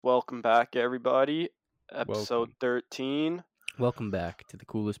welcome back, everybody. Episode Welcome. 13. Welcome back to the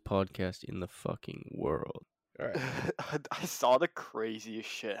coolest podcast in the fucking world. All right. I saw the craziest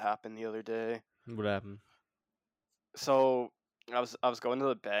shit happen the other day. What happened? So I was going to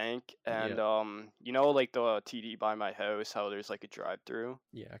the bank and Yeah. like the TD by my house, how there's like a drive-through.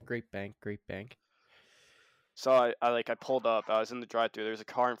 Yeah. Great bank. Great bank. So I pulled up, I was in the drive-through, there's a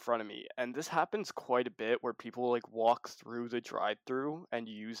car in front of me, and this happens quite a bit where people like walk through the drive-through and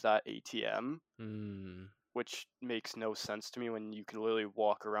use that ATM. Which makes no sense to me when you can literally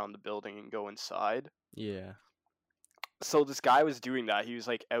walk around the building and go inside. Yeah. So this guy was doing that. He was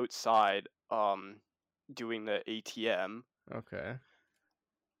like outside doing the ATM, Okay.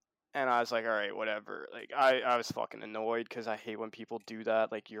 and I was like, all right, whatever. Like I was fucking annoyed cuz I hate when people do that,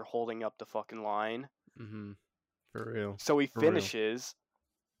 like you're holding up the fucking line. Mm-hmm. For real. So he For real. finishes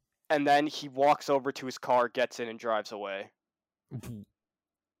and then he walks over to his car, gets in and drives away.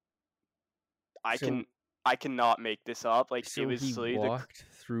 I cannot make this up. Like So it was he walked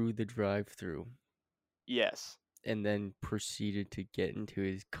through the drive-through Yes. and then proceeded to get into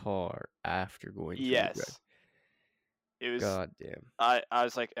his car after going through the drive. Yes. It was God damn. I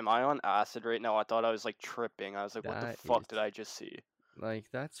was like, am I on acid right now? I thought I was like tripping. I was like, what the That fuck is- did I just see? Like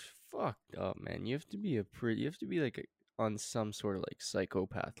that's fucked up, man. You have to be like on some sort of like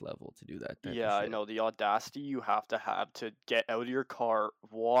psychopath level to do that type Yeah, of I shit. know the audacity you have to get out of your car,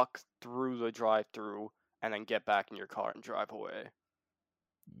 walk through the drive-through, and then get back in your car and drive away.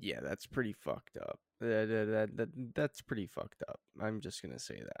 Yeah, that's pretty fucked up. That's pretty fucked up. I'm just gonna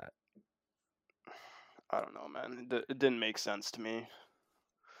say that. I don't know, man. It didn't make sense to me.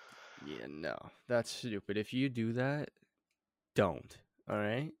 Yeah, no, that's stupid. If you do that, don't. All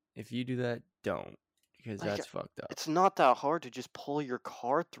right. If you do that, don't, because Like, that's fucked up. it's not that hard to just pull your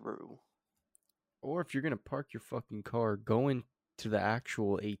car through. Or if you're gonna park your fucking car, go into the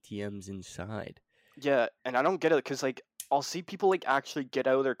actual ATMs inside. Yeah, and I don't get it because like I'll see people like actually get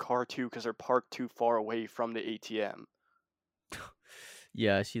out of their car too because they're parked too far away from the ATM.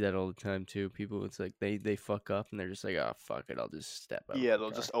 Yeah, I see that all the time too. People, it's like they fuck up and they're just like, oh fuck it, I'll just step out. Yeah,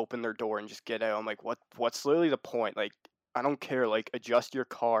 they'll just open their door and just get out. I'm like, what's literally the point? Like, I don't care, like, adjust your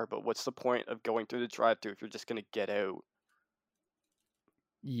car, but what's the point of going through the drive-thru if you're just gonna get out?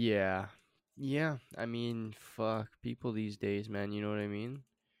 Yeah. Yeah, I mean, fuck people these days, man. You know what I mean?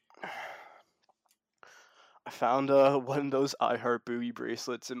 I found one of those I Heart Booby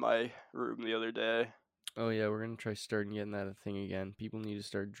bracelets in my room the other day. Oh yeah, we're gonna try starting getting that a thing again. People need to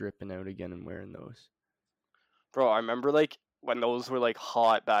start dripping out again and wearing those. Bro, I remember like when those were like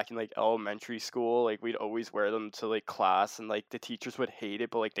hot back in like elementary school, like we'd always wear them to like class and like the teachers would hate it,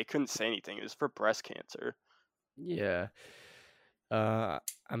 but like they couldn't say anything. It was for breast cancer. Yeah.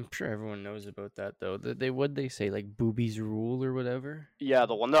 I'm sure everyone knows about that though. What they say, like boobies rule or whatever. Yeah,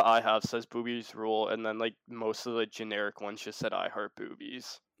 the one that I have says boobies rule, and then like most of the generic ones just said I heart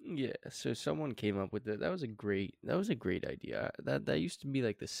boobies. Yeah, so someone came up with it. That was a great idea. That used to be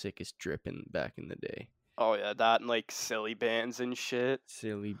like the sickest dripping back in the day. Oh yeah, that and like silly bands and shit.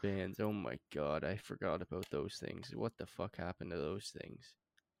 Silly bands. Oh my god, I forgot about those things. What the fuck happened to those things?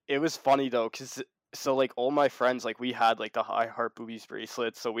 It was funny though, cause so like all my friends like we had like the I Heart Boobies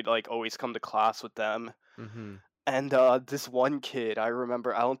bracelets, so we'd like always come to class with them. Mm-hmm. And this one kid, I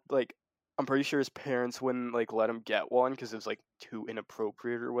remember, I'm pretty sure his parents wouldn't like let him get one because it was like too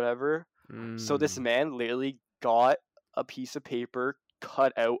inappropriate or whatever. So this man literally got a piece of paper,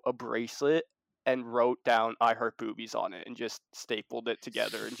 cut out a bracelet, and wrote down "I Heart Boobies" on it, and just stapled it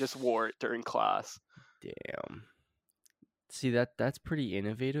together, and just wore it during class. Damn. See that's pretty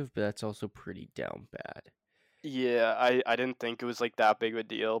innovative, but that's also pretty down bad. Yeah, I didn't think it was like that big of a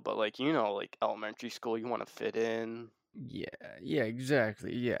deal, but like like elementary school, you want to fit in. Yeah,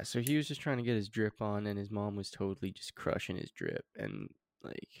 exactly. Yeah, so he was just trying to get his drip on, and his mom was totally just crushing his drip, and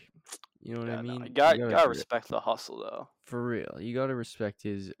like, you know what I No, mean? you You gotta respect the hustle though. For real, you gotta respect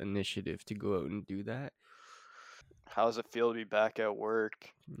his initiative to go out and do that. How does it feel to be back at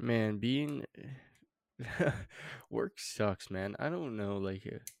work? Man, being work sucks, man. I don't know, like,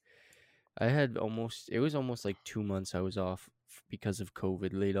 it was almost like 2 months I was off because of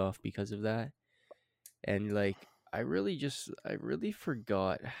COVID, laid off because of that, and like. I really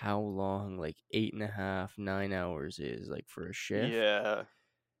forgot how long like 8.5, 9 hours is like for a shift. Yeah.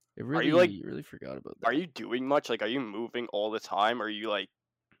 It Are you like really forgot about that. Are you doing much? Like, are you moving all the time? Or are you like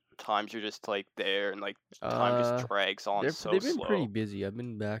times you're just like there and like time just drags on so They've been pretty slow? busy. I've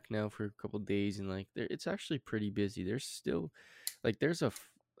been back now for a couple days, and like it's actually pretty busy. There's still like there's a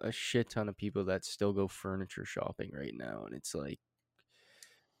shit ton of people that still go furniture shopping right now, and it's like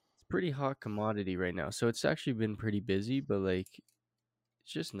it's pretty hot commodity right now. So it's actually been pretty busy, but like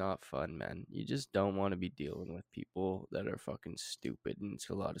it's just not fun, man. You just don't want to be dealing with people that are fucking stupid, and it's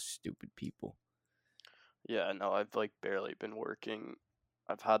a lot of stupid people. Yeah, no, I've like barely been working.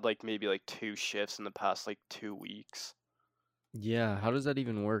 I've had like maybe like 2 shifts in the past like 2 weeks. Yeah, how does that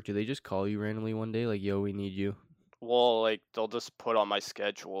even work? Do they just call you randomly one day like, "Yo, we need you"? Well, like they'll just put on my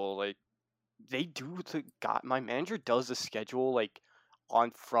schedule. Like they do the God, my manager does the schedule like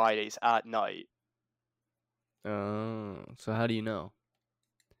on Fridays at night. Oh, so how do you know?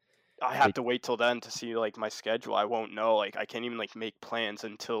 I They have to wait till then to see like my schedule. I won't know. Like I can't even like make plans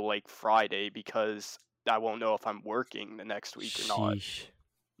until like Friday because I won't know if I'm working the next week or not. Sheesh.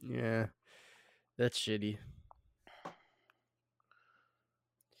 Yeah, that's shitty.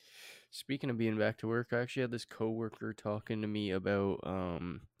 Speaking of being back to work, I actually had this coworker talking to me about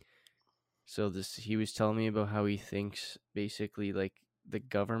so this he was telling me about how he thinks basically like the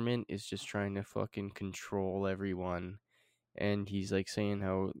government is just trying to fucking control everyone, and he's like saying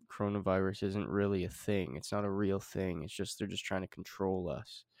how coronavirus isn't really a thing. It's not a real thing. It's just they're just trying to control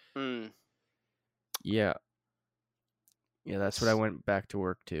us. Hmm. Yeah. Yeah, that's what I S- went back to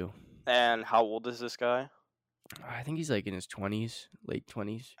work to. And how old is this guy? I think he's like in his 20s, late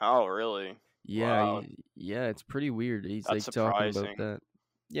 20s. Oh, really? Yeah, Wow, yeah, it's pretty weird. He's that's like talking about surprising. that.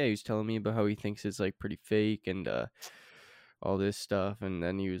 Yeah, he was telling me about how he thinks it's like pretty fake and all this stuff, and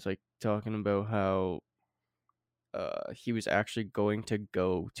then he was like talking about how he was actually going to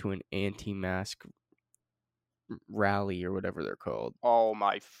go to an anti-mask rally or whatever they're called. Oh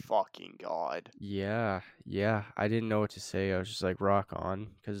my fucking god. Yeah, yeah. I didn't know what to say. I was just like rock on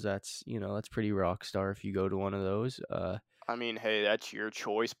because that's, that's pretty rock star if you go to one of those. I mean, hey, that's your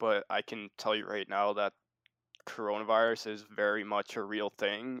choice, but I can tell you right now that coronavirus is very much a real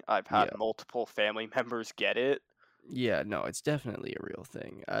thing. I've had Yeah. multiple family members get it. Yeah, no, it's definitely a real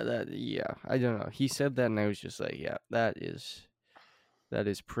thing. Yeah, I don't know. He said that and I was just like, yeah, that is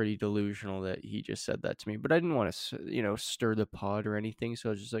pretty delusional that he just said that to me. But I didn't want to, stir the pot or anything, so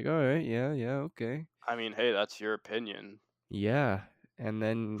I was just like, all right, yeah, yeah, okay. I mean, hey, that's your opinion. Yeah. And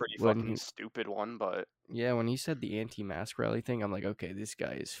then Pretty fucking stupid one, but when he said the anti-mask rally thing, I'm like, okay, this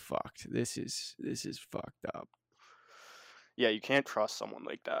guy is fucked. This is fucked up. yeah, you can't trust someone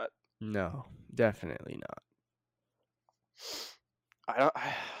like that. No, definitely not. I don't.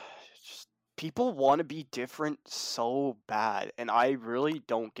 Just people want to be different so bad, and I really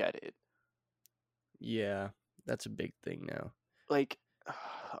don't get it. Yeah, that's a big thing now. Like,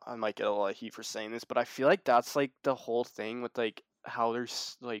 I might get a lot of heat for saying this, but I feel like that's like the whole thing with like how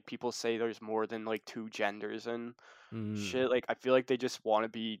there's like people say there's more than like two genders and Mm. shit. Like, I feel like they just want to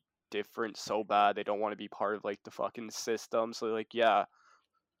be different so bad they don't want to be part of like the fucking system. So like, yeah.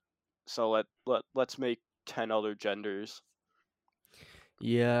 So let's make 10 other genders.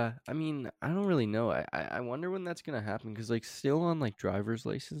 Yeah, I mean, I don't really know. I wonder when that's gonna happen because, like, still on like driver's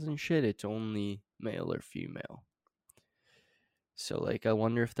license and shit, it's only male or female. So, like, I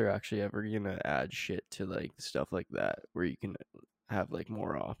wonder if they're actually ever gonna add shit to like stuff like that where you can have like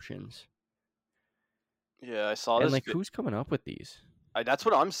more options. Yeah, I saw And this. like, who's coming up with these? That's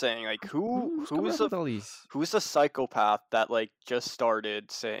what I'm saying. Like, Who's coming up with all these? who's the psychopath that like just started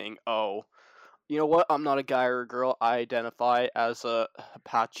saying, "Oh, you know what? I'm not a guy or a girl. I identify as a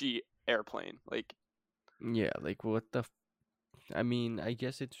Apache airplane." Like, Yeah, like what the? I mean, I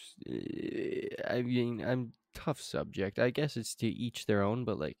guess it's. I mean, I'm tough subject. I guess it's to each their own,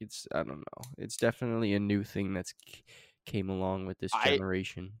 but like, I don't know. It's definitely a new thing that's came along with this I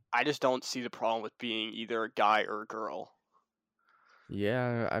generation. I just don't see the problem with being either a guy or a girl.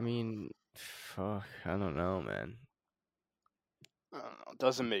 Yeah, I mean, fuck, I don't know, man. I don't know. It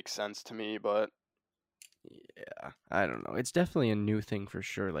doesn't make sense to me, but Yeah, I don't know. It's definitely a new thing for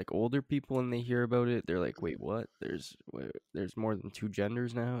sure. Like older people, when they hear about it, they're like, "Wait, what? There's more than two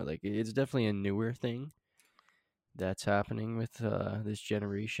genders now." Like it's definitely a newer thing that's happening with this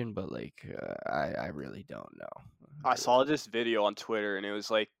generation. But like, I really don't know. I saw this video on Twitter and it was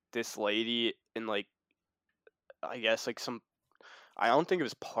like this lady in like I guess like some I don't think it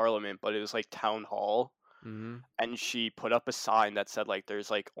was parliament, but it was like town hall Mhm. and she put up a sign that said like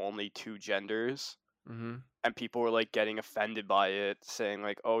there's like only two genders Mhm. and people were like getting offended by it saying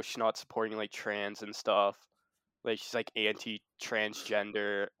like oh she's not supporting like trans and stuff. Like she's like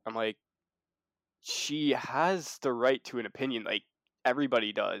anti-transgender. I'm like she has the right to an opinion like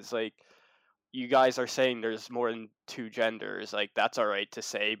everybody does. Like you guys are saying there's more than two genders, like that's all right to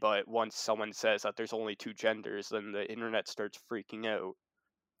say, but once someone says that there's only two genders, then the internet starts freaking out.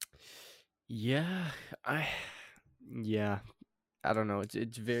 Yeah, I. Yeah, I don't know.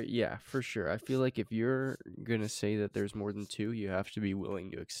 It's very yeah, for sure. I feel like if you're gonna say that there's more than two, you have to be willing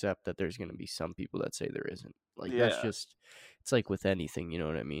to accept that there's gonna be some people that say there isn't. Like that's Yeah. just it's like with anything, you know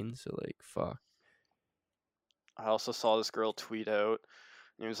what I mean? So like, fuck. I also saw this girl tweet out.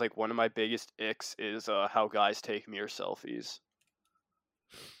 And it was like, one of my biggest icks is how guys take mirror selfies.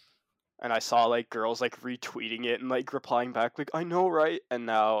 And I saw like girls like retweeting it and like replying back like, I know, right? And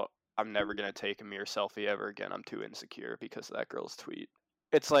now I'm never gonna take a mirror selfie ever again. I'm too insecure because of that girl's tweet.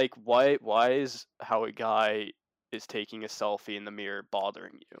 It's like, why is how a guy is taking a selfie in the mirror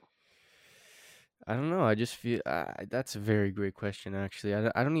bothering you? I don't know. I just feel that's a very great question, actually.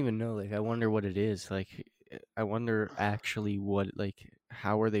 I don't even know. Like, I wonder what it is. Like, I wonder actually what, like,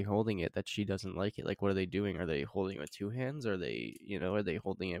 how are they holding it that she doesn't like it? Like, what are they doing? Are they holding it with two hands? Are they, are they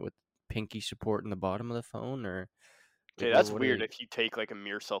holding it with pinky support in the bottom of the phone? Or, like, Okay, that's what are weird they? if you take like a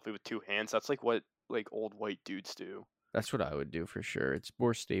mirror selfie with two hands. That's like what like old white dudes do. That's what I would do for sure. It's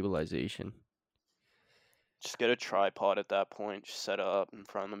more stabilization. Just get a tripod at that point, just set it up in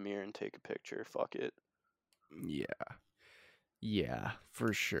front of the mirror and take a picture. Fuck it. Yeah. Yeah,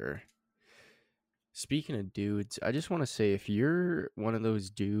 for sure. Speaking of dudes, I just want to say if you're one of those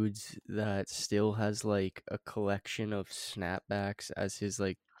dudes that still has like a collection of snapbacks as his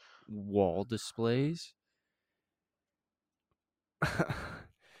like wall displays,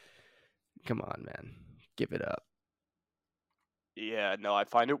 come on, man. Give it up. Yeah, no, I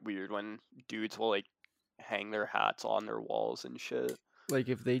find it weird when dudes will like hang their hats on their walls and shit. Like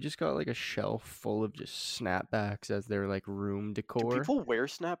if they just got like a shelf full of just snapbacks as their like room Do decor, people wear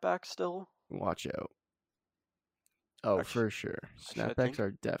snapbacks still? watch out. Oh, Actually, for sure. actually, I Snapbacks think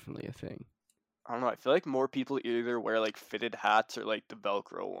are definitely a thing. I don't know. I feel like more people either wear like fitted hats or like the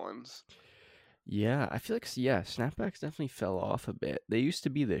Velcro ones. Yeah, I feel like yeah, snapbacks definitely fell off a bit. They used to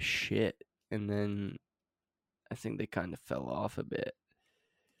be the shit, and then I think they kind of fell off a bit.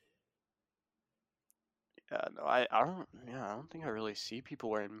 Yeah, no, I don't think I really see people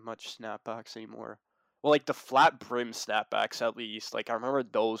wearing much snapbacks anymore. Well, like the flat brim snapbacks at least. Like I remember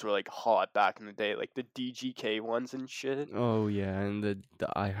those were like hot back in the day, like the DGK ones and shit. Oh yeah, and the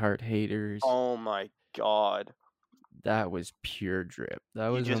I Heart Haters. Oh my god. That was pure drip. That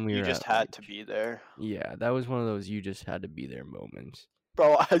was when we You were just at had to like be there. yeah, that was one of those you just had to be there moments.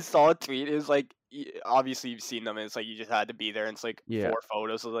 Bro, I saw a tweet. It was like, obviously you've seen them. And it's like you just had to be there. And it's like Yeah, 4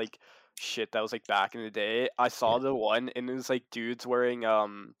 photos of like shit that was like back in the day. I yeah. saw the one, and it was like dudes wearing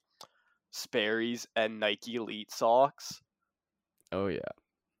Sperry's and Nike Elite socks. Oh yeah.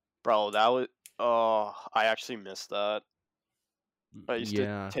 Bro, that was I actually missed that. I used to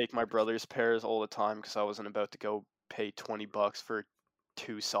Yeah. take my brother's pairs all the time because I wasn't about to go pay $20 for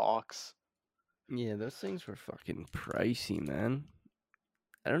 2 socks. Yeah, those things were fucking pricey, man.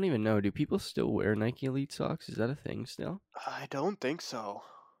 I don't even know. Do people still wear Nike Elite socks? Is that a thing still? I don't think so.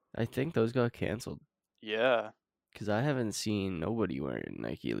 I think those got canceled. Yeah. Because I haven't seen nobody wearing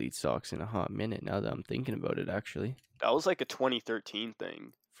Nike Elite socks in a hot minute now that I'm thinking about it, actually. That was like a 2013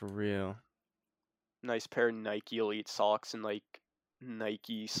 thing. For real. Nice pair of Nike Elite socks and like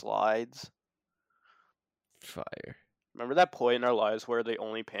Nike slides. Fire. Remember that point in our lives where the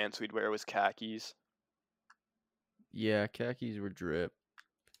only pants we'd wear was khakis? Yeah, khakis were drip.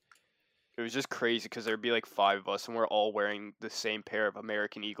 It was just crazy because there'd be like 5 of us and we're all wearing the same pair of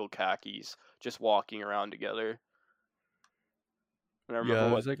American Eagle khakis, just walking around together. And I remember Yeah, it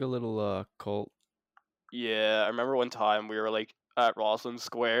what was like a little cult. Yeah, I remember one time we were like at Roslyn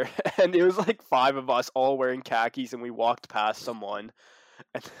Square and it was like 5 of us all wearing khakis and we walked past someone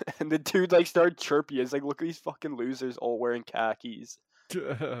and, and the dude like started chirping us like, look at these fucking losers all wearing khakis.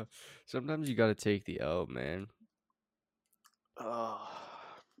 Sometimes you gotta take the L, man. Oh,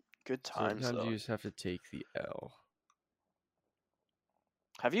 good times Sometimes though. you just have to take the L.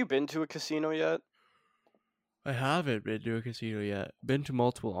 Have you been to a casino yet? I haven't been to a casino yet. Been to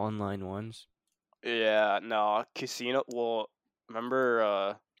multiple online ones. Yeah, no, casino. Well,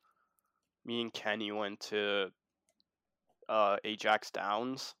 remember me and Kenny went to Ajax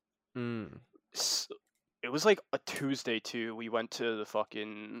Downs. Mm. It was like a Tuesday too. We went to the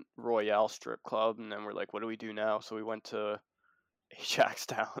fucking Royale strip club, and then we're like, what do we do now? So we went to Ajax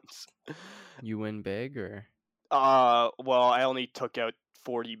Downs. You win big or? Well, I only took out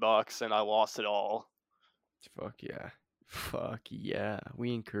 $40 and I lost it all. Fuck yeah. Fuck yeah.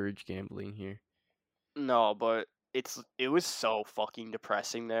 We encourage gambling here. No, but it was so fucking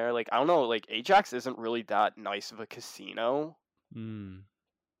depressing there. Like I don't know, like Ajax isn't really that nice of a casino, Mm.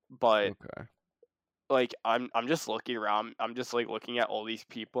 but Okay. like I'm just looking around. I'm just like looking at all these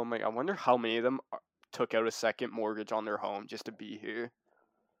people. I'm like, I wonder how many of them took out a second mortgage on their home just to be here.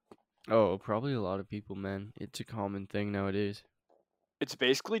 Oh, probably a lot of people, man. It's a common thing nowadays. It's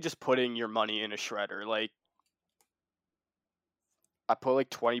basically just putting your money in a shredder. Like I put like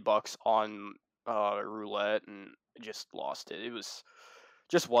 $20 on roulette, and just lost it. It was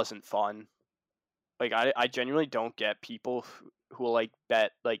just wasn't fun. Like I genuinely don't get people who will like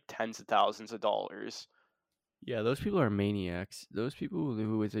bet like tens of thousands of dollars. Yeah, those people are maniacs. Those people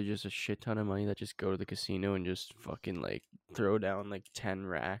who with just a shit ton of money that just go to the casino and just fucking like throw down like 10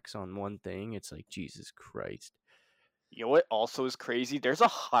 racks on one thing. It's like, Jesus Christ. You know what also is crazy? There's a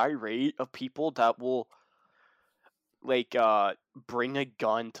high rate of people that will like bring a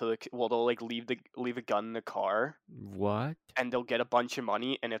gun to they'll like leave a gun in the car What? and they'll get a bunch of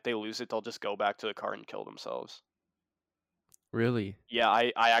money, and if they lose it they'll just go back to the car and kill themselves. Really? Yeah,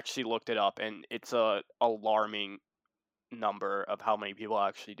 I actually looked it up, and it's a alarming number of how many people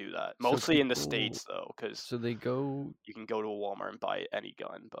actually do that. So Mostly in the people, States though, because so they go you can go to a Walmart and buy any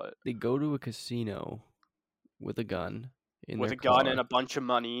gun, but to a casino with a gun in with their a gun and car. a bunch of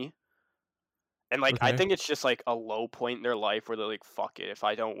money. And like I Okay. think it's just like a low point in their life where they're like, fuck it, if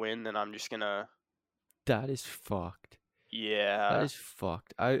I don't win then I'm just gonna That is fucked. That yeah. is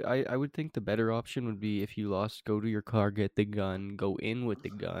fucked. I would think the better option would be if you lost, go to your car, get the gun, go in with the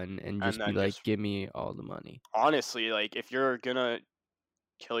gun, and And just be then like, just give me all the money. honestly, like if you're gonna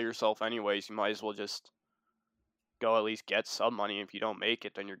kill yourself anyways, you might as well just go at least get some money. If you don't make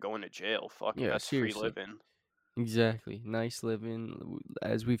it, then you're going to jail. Fuck it, Yeah, that's free seriously. living. Exactly. Nice living.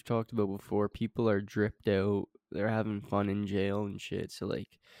 As we've talked about before, people are dripped out. They're having fun in jail and shit. So like,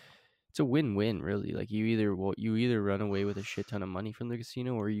 it's a win-win, really. Like you either run away with a shit ton of money from the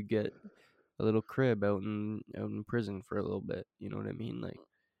casino, or you get a little crib out in prison for a little bit. You know what I mean? Like,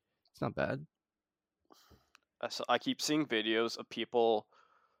 it's not bad. So I keep seeing videos of people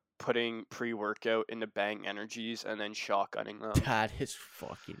putting pre-workout into Bang Energies and then shotgunning them. That is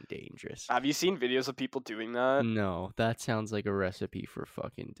fucking dangerous. Have you seen videos of people doing that? No, that sounds like a recipe for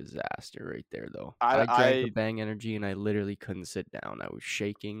fucking disaster right there, though. I I drank a I Bang Energy and I literally couldn't sit down. I was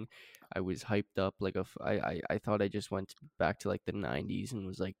shaking. I was hyped up like I thought I just went back to like the 90s and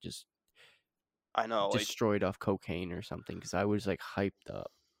was like just I know, like destroyed off cocaine or something because I was like hyped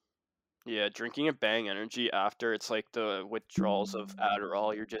up. yeah, drinking a Bang Energy after it's like the withdrawals of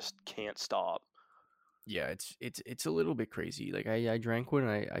Adderall, you just can't stop. Yeah, it's a little bit crazy. Like I drank one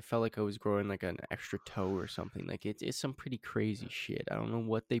and I felt like I was growing like an extra toe or something. Like it's some pretty crazy shit. I don't know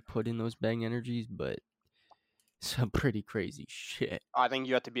what they put in those Bang Energies, but some pretty crazy shit. I think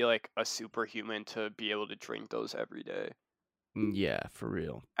you have to be like a superhuman to be able to drink those every day. Yeah, for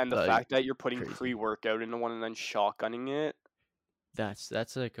real. And the Like fact that you're putting crazy. pre-workout into one and then shotgunning it, That's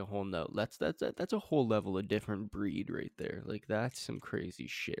like a whole no. That's a whole level of different breed right there. Like that's some crazy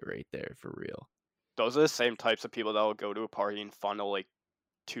shit right there for real. those are the same types of people that will go to a party and funnel like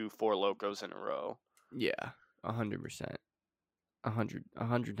 2 4 locos in a row. Yeah, 100%.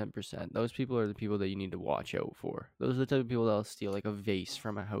 110%. Those people are the people that you need to watch out for. Those are the type of people that'll steal like a vase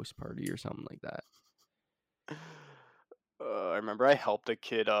from a house party or something like that. I remember I helped a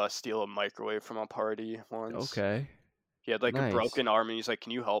kid steal a microwave from a party once. Okay. He had like a Nice. broken arm and he's like,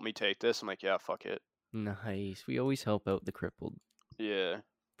 "Can you help me take this?" I'm like, "Yeah, fuck it." Nice. We always help out the crippled Yeah,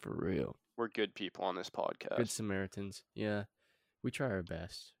 for real. we're good people on this Good podcast. Samaritans. Yeah. We try our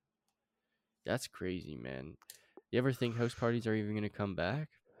best. That's crazy, man. You ever think house parties are even going to come back?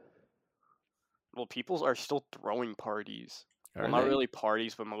 Well, people are still throwing parties. Are Well, not they? really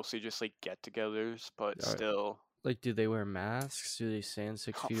parties, but mostly just like get-togethers. But Are, still, like, do they wear masks? Do they stand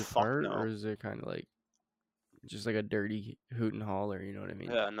 6 feet fuck apart? no. Or is it kind of like just like a dirty hoot and holler? You know what I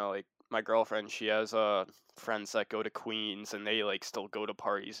mean? Yeah, no, like my girlfriend, she has friends that go to Queens and they like still go to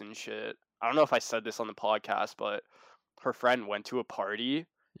parties and shit. I don't know if I said this on the podcast, but her friend went to a party and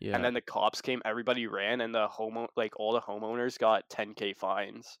Yeah. then the cops came, everybody ran, and all the homeowners got 10K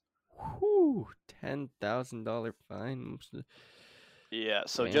fines. Whew. $10,000 fine. Yeah,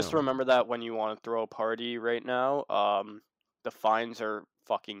 so just Damn. remember that when you want to throw a party right now, the fines are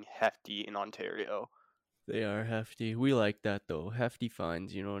fucking hefty in Ontario. They are hefty. We like that though. Hefty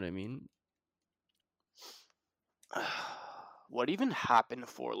fines. You know what I mean? What even happened to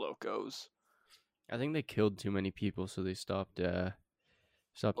Four Locos? I think they killed too many people, so they stopped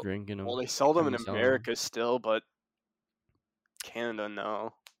drinking them. Well, they sell them in Couldn't sell 'em. America still, but Canada,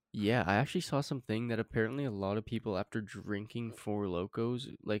 no. Yeah, I actually saw something that apparently a lot of people after drinking Four Locos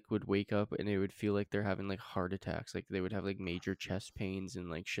like would wake up and it would feel like they're having like heart attacks, like they would have like major chest pains and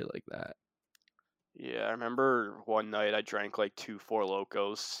like shit like that. Yeah, I remember one night I drank like 2 4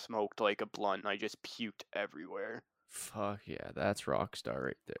 Locos, smoked like a blunt, and I just puked everywhere. Fuck yeah, that's Rockstar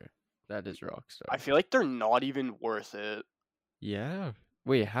right there. That is I Rockstar. feel like they're not even worth it. Yeah.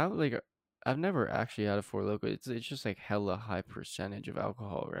 Wait, how like I've never actually had a Four Loko. It's just like hella high percentage of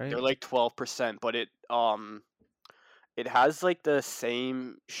alcohol, right? They're like 12%, but it has like the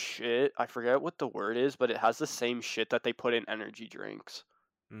same shit. I forget what the word is, but it has the same shit that they put in energy drinks.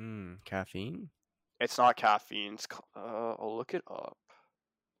 Caffeine? It's not caffeine. I'll look it up.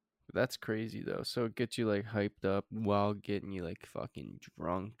 That's crazy though. So it gets you like hyped up while getting you like fucking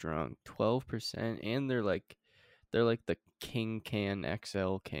drunk. 12%, and they're like the King Can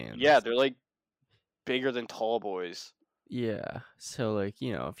XL cans. Yeah, they're like bigger than Tall Boys. Yeah. So like,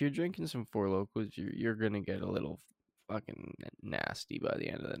 if you're drinking some Four Locos, you're gonna get a little fucking nasty by the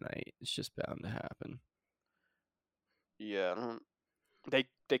end of the night. It's just bound to happen. Yeah,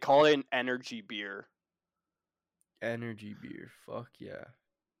 they call it an energy beer. Energy beer. Fuck yeah.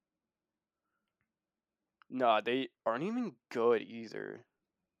 Nah, they aren't even good either.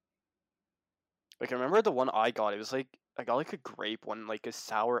 Like I remember the one I got, it was like I got like a grape one, like a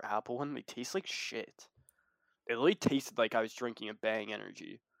sour apple one. They taste like shit. It literally tasted like I was drinking a Bang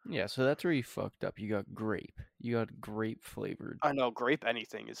Energy. Yeah, so that's where you fucked up. You got grape. You got grape flavored. I know grape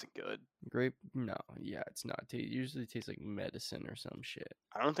anything isn't good. Grape? No, yeah, it's not. It usually tastes like medicine or some shit.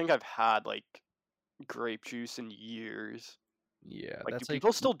 I don't think I've had like grape juice in years. Yeah, Like, do that's like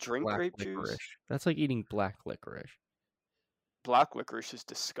people still drink black grape licorice. juice? That's like eating black licorice. Black licorice is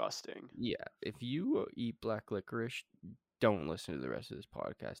disgusting. Yeah, if you eat black licorice, don't listen to the rest of this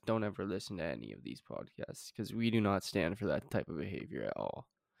podcast. Don't ever listen to any of these podcasts because we do not stand for that type of behavior at all.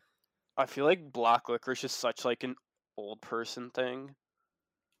 I feel like black licorice is such like an old person thing.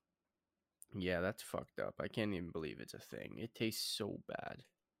 Yeah, that's fucked up. I can't even believe it's a thing. It tastes so bad.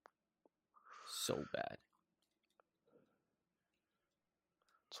 So bad.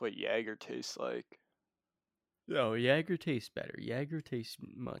 That's what Jaeger tastes like. No, Jaeger tastes better. Jaeger tastes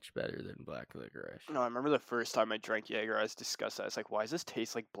much better than black licorice. No, I remember the first time I drank Jaeger, I was disgusted. I was like, why does this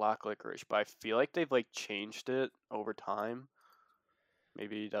taste like black licorice? But I feel like they've like changed it over time.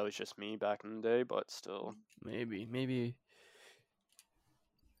 Maybe that was just me back in the day, but still. Maybe.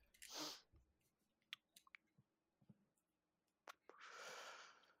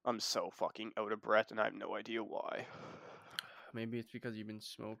 I'm so fucking out of breath and I have no idea why. Maybe it's because you've been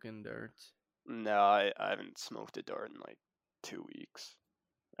smoking dirt. No, I haven't smoked a dart in like 2 weeks.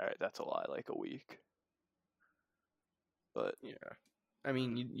 Alright, that's a lie, like a week. But yeah, I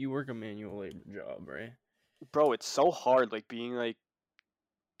mean, you work a manual labor job, right? Bro, it's so hard, like being like,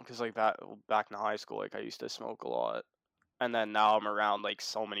 because like back in high school, like I used to smoke a lot, and then now I'm around like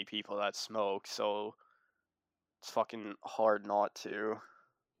so many people that smoke, so it's fucking hard not to.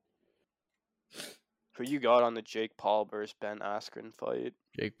 Who you got on the Jake Paul versus Ben Askren fight?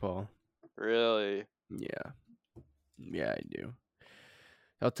 Jake Paul. Really? Yeah, I do.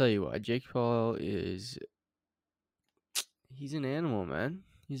 I'll tell you what, Jake Paul he's an animal, man.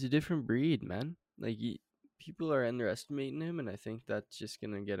 He's a different breed, man. Like, people are underestimating him, and I think that's just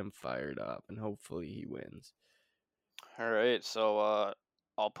gonna get him fired up, and hopefully he wins. Alright, so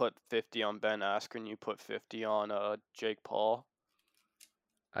I'll put 50 on Ben Askren, you put 50 on Jake Paul.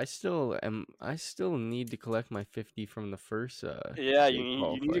 I still need to collect my 50 from the first Yeah, Jake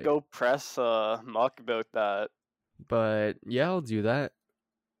Paul you need to fight. go press Muck about that. But yeah, I'll do that.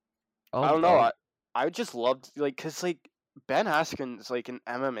 I don't know. I would just love to, like, cause like Ben Askren's like an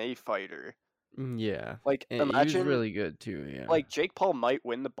MMA fighter. Yeah, Like, and he was imagine really good too. Yeah, like Jake Paul might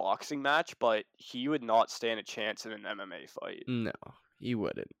win the boxing match, but he would not stand a chance in an MMA fight. no, he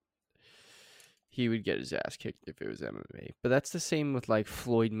wouldn't. He would get his ass kicked if it was MMA. But that's the same with like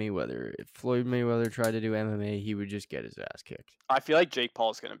Floyd Mayweather. If Floyd Mayweather tried to do MMA, he would just get his ass kicked. I feel like Logan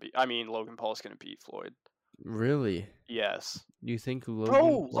Paul's gonna beat Floyd. Really? Yes. Do you think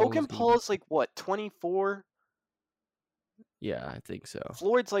Logan Paul is like what, 24? Yeah, I think so.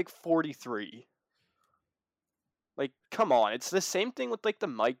 Floyd's like 43. Like, come on, it's the same thing with like the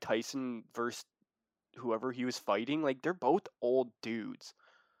Mike Tyson versus whoever he was fighting. Like, they're both old dudes.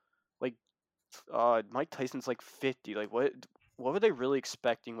 Like, Mike Tyson's like 50. Like, what were they really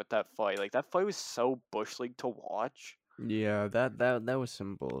expecting with that fight? Like, that fight was so bush league to watch. Yeah, that was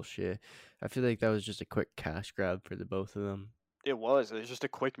some bullshit. I feel like that was just a quick cash grab for the both of them. It was just a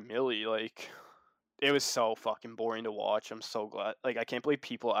quick milli. Like, it was so fucking boring to watch. I'm so glad. Like, I can't believe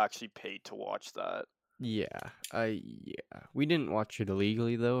people actually paid to watch that. Yeah, we didn't watch it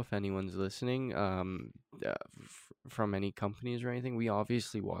illegally though. If anyone's listening, from any companies or anything, we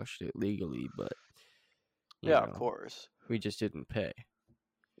obviously watched it legally, but yeah, of course, we just didn't pay.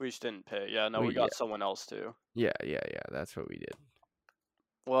 We just didn't pay. Yeah, no, we got someone else to. Yeah, that's what we did.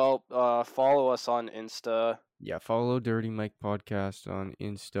 Well, follow us on Insta. Yeah, follow Dirty Mike Podcast on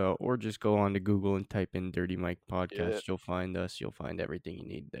Insta, or just go on to Google and type in Dirty Mike Podcast. Yeah. You'll find us. You'll find everything you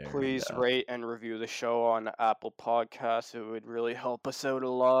need there. Please rate and review the show on Apple Podcasts. It would really help us out a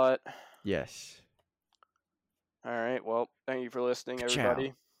lot. Yes. All right. Well, thank you for listening, Ciao.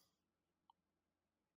 everybody.